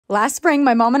Last spring,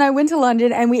 my mom and I went to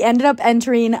London and we ended up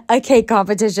entering a cake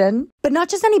competition. But not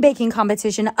just any baking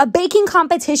competition, a baking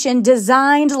competition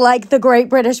designed like the Great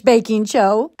British Baking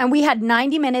Show. And we had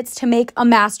 90 minutes to make a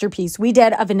masterpiece. We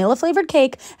did a vanilla flavored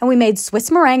cake and we made Swiss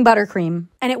meringue buttercream.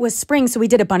 And it was spring, so we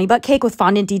did a bunny butt cake with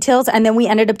fondant details. And then we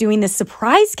ended up doing this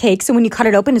surprise cake. So when you cut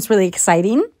it open, it's really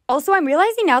exciting. Also, I'm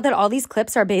realizing now that all these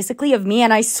clips are basically of me,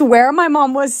 and I swear my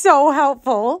mom was so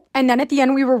helpful. And then at the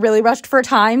end, we were really rushed for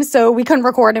time, so we couldn't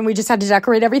record and we just had to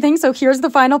decorate everything. So here's the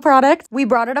final product. We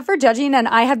brought it up for judging and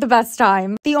I had the best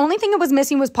time. The only thing it was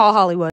missing was Paul Hollywood.